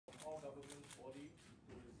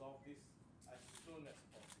resolve this as soon as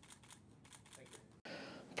possible. Thank you.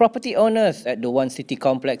 Property owners at the OneCity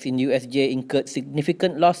complex in USJ incurred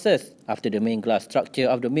significant losses after the main glass structure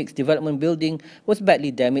of the mixed development building was badly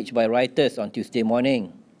damaged by rioters on Tuesday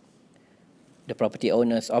morning. The property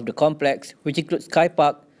owners of the complex, which includes Sky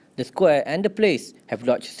Park, the Square and the Place, have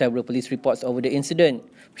lodged several police reports over the incident,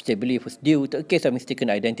 which they believe was due to a case of mistaken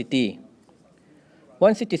identity.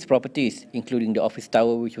 OneCity's properties, including the office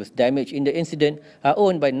tower which was damaged in the incident, are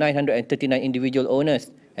owned by 939 individual owners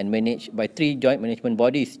and managed by 3 joint management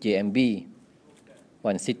bodies, JMB.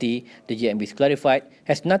 OneCity, the JMB is clarified,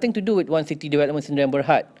 has nothing to do with OneCity Developments in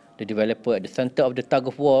Berhad, the developer at the center of the tug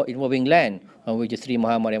of war involving land on which the Sri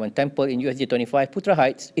Mahamariamman Temple in USJ 25 Putra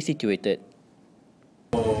Heights is situated.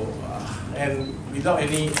 And without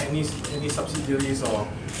any subsidiaries or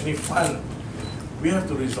any fund, we have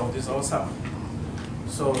to resolve this ourselves.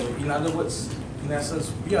 So in other words, in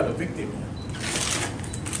essence, we are the victim.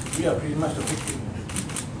 We are pretty much the victim.